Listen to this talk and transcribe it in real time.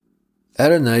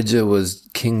Adonijah was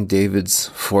King David's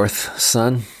fourth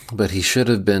son, but he should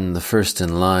have been the first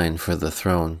in line for the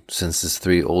throne, since his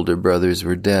three older brothers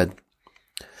were dead.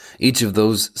 Each of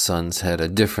those sons had a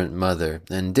different mother,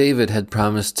 and David had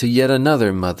promised to yet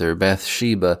another mother,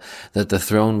 Bathsheba, that the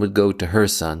throne would go to her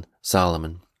son,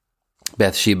 Solomon.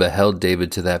 Bathsheba held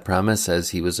David to that promise as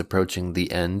he was approaching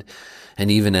the end,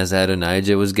 and even as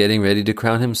Adonijah was getting ready to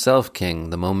crown himself king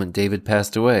the moment David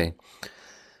passed away.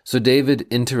 So David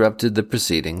interrupted the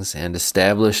proceedings and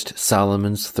established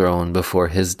Solomon's throne before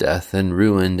his death and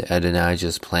ruined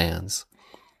Adonijah's plans.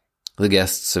 The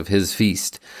guests of his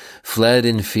feast fled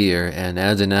in fear, and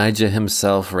Adonijah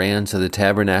himself ran to the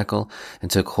tabernacle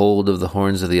and took hold of the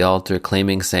horns of the altar,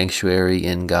 claiming sanctuary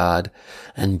in God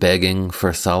and begging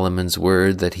for Solomon's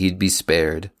word that he'd be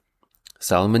spared.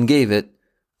 Solomon gave it,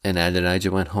 and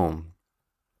Adonijah went home.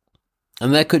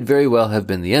 And that could very well have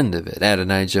been the end of it.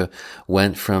 Adonijah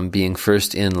went from being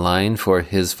first in line for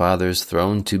his father's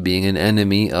throne to being an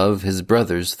enemy of his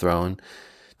brother's throne,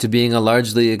 to being a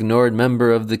largely ignored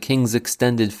member of the king's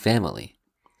extended family.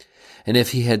 And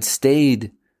if he had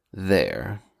stayed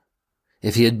there,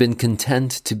 if he had been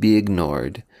content to be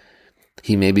ignored,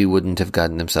 he maybe wouldn't have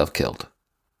gotten himself killed.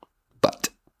 But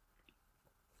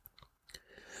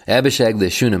Abishag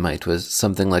the Shunammite was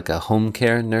something like a home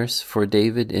care nurse for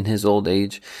David in his old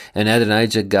age, and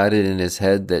Adonijah got it in his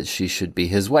head that she should be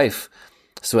his wife.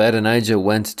 So Adonijah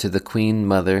went to the queen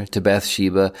mother, to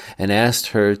Bathsheba, and asked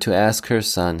her to ask her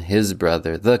son, his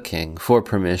brother, the king, for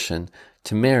permission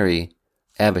to marry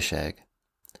Abishag.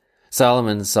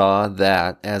 Solomon saw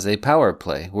that as a power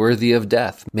play worthy of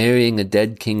death. Marrying a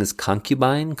dead king's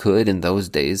concubine could, in those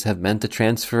days, have meant a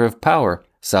transfer of power.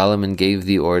 Solomon gave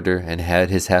the order and had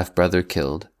his half-brother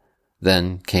killed.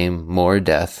 Then came more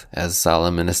death as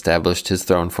Solomon established his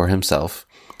throne for himself,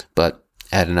 but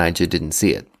Adonijah didn't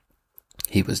see it.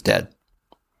 He was dead.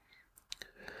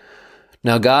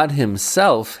 Now God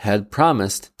himself had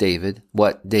promised David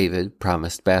what David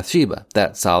promised Bathsheba,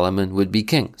 that Solomon would be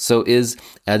king. So is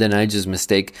Adonijah's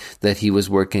mistake that he was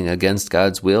working against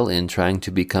God's will in trying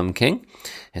to become king?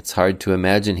 It's hard to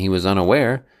imagine he was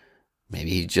unaware. Maybe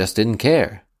he just didn't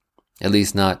care. At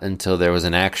least not until there was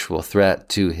an actual threat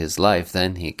to his life.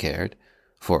 Then he cared,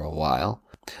 for a while,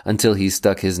 until he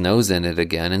stuck his nose in it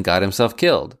again and got himself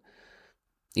killed.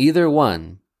 Either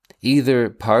one, either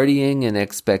partying in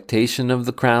expectation of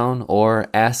the crown or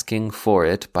asking for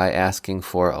it by asking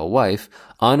for a wife,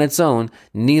 on its own,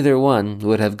 neither one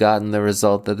would have gotten the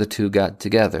result that the two got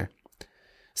together.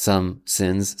 Some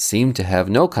sins seem to have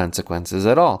no consequences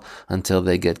at all until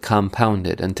they get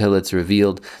compounded, until it's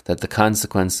revealed that the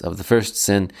consequence of the first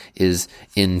sin is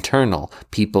internal.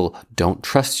 People don't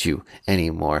trust you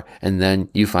anymore, and then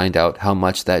you find out how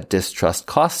much that distrust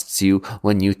costs you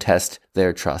when you test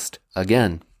their trust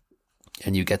again.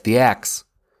 And you get the axe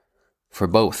for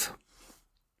both.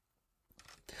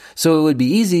 So it would be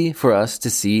easy for us to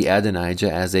see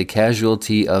Adonijah as a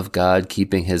casualty of God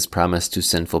keeping his promise to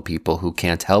sinful people who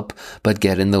can't help but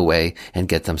get in the way and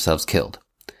get themselves killed.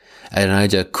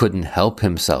 Adonijah couldn't help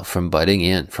himself from butting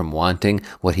in, from wanting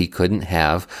what he couldn't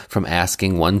have, from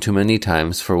asking one too many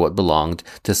times for what belonged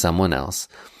to someone else.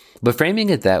 But framing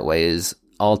it that way is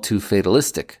all too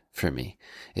fatalistic for me.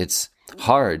 It's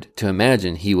hard to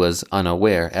imagine he was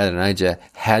unaware. Adonijah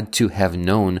had to have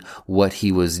known what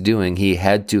he was doing. He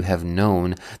had to have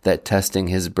known that testing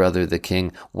his brother the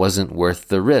king wasn't worth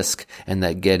the risk, and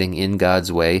that getting in God's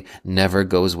way never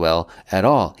goes well at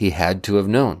all. He had to have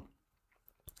known.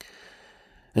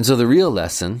 And so the real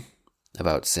lesson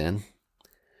about sin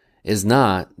is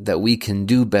not that we can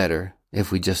do better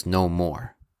if we just know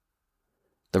more.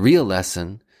 The real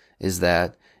lesson is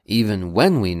that even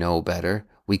when we know better,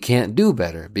 we can't do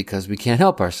better because we can't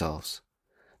help ourselves.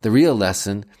 The real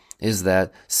lesson is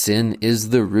that sin is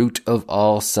the root of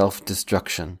all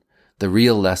self-destruction. The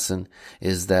real lesson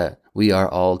is that we are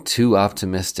all too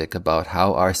optimistic about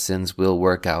how our sins will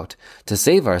work out to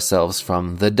save ourselves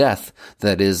from the death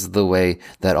that is the way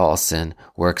that all sin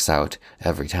works out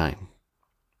every time.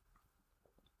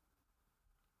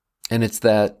 And it's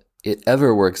that it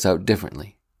ever works out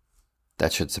differently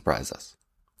that should surprise us.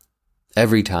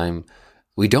 Every time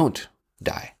we don't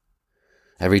die.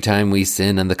 Every time we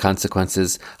sin and the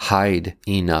consequences hide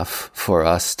enough for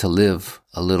us to live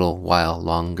a little while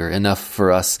longer, enough for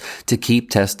us to keep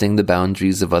testing the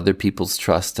boundaries of other people's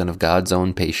trust and of God's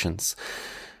own patience,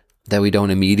 that we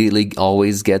don't immediately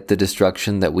always get the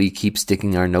destruction that we keep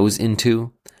sticking our nose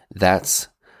into, that's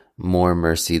more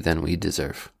mercy than we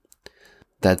deserve.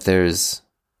 That there's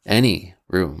any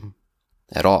room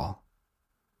at all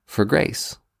for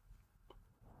grace.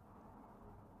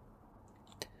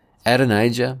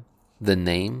 Adonijah the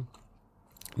name,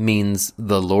 means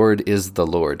the Lord is the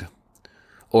Lord,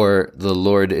 or the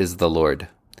Lord is the Lord.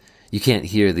 You can't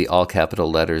hear the all capital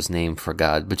letters name for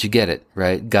God, but you get it,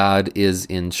 right? God is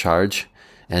in charge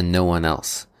and no one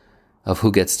else of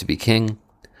who gets to be king,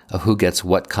 of who gets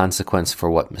what consequence for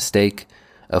what mistake,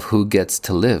 of who gets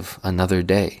to live another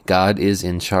day. God is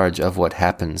in charge of what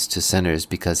happens to sinners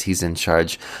because he's in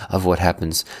charge of what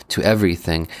happens to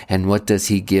everything. And what does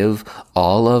he give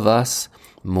all of us?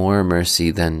 More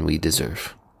mercy than we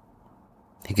deserve.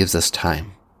 He gives us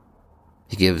time.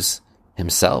 He gives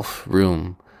himself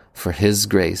room for his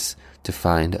grace to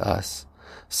find us.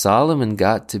 Solomon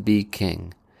got to be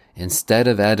king instead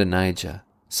of Adonijah,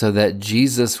 so that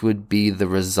Jesus would be the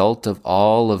result of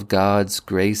all of God's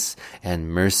grace and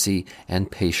mercy and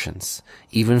patience.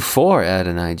 Even for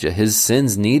Adonijah, his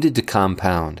sins needed to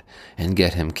compound and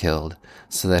get him killed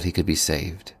so that he could be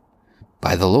saved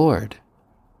by the Lord,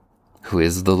 who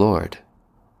is the Lord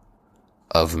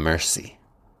of mercy.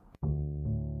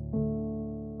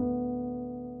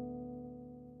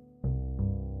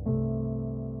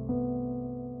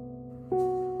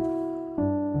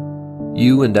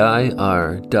 You and I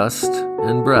are dust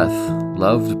and breath,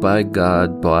 loved by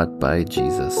God, bought by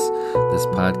Jesus. This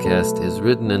podcast is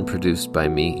written and produced by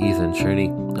me, Ethan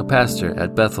Cherney, a pastor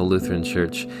at Bethel Lutheran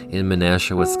Church in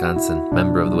Menasha, Wisconsin,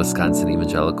 member of the Wisconsin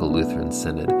Evangelical Lutheran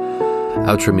Synod.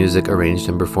 Outro music arranged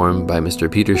and performed by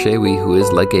Mr. Peter Shawy, who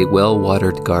is like a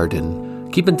well-watered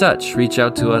garden. Keep in touch. Reach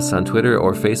out to us on Twitter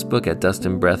or Facebook at Dust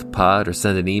and Breath Pod, or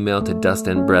send an email to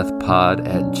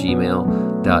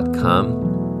dustandbreathpod@gmail.com.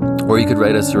 Or you could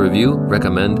write us a review,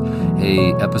 recommend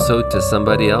a episode to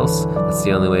somebody else. That's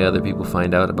the only way other people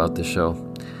find out about the show.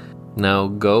 Now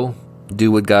go,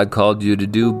 do what God called you to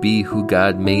do, be who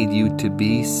God made you to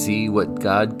be, see what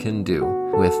God can do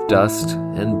with dust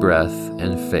and breath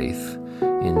and faith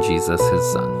in Jesus,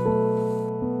 his Son.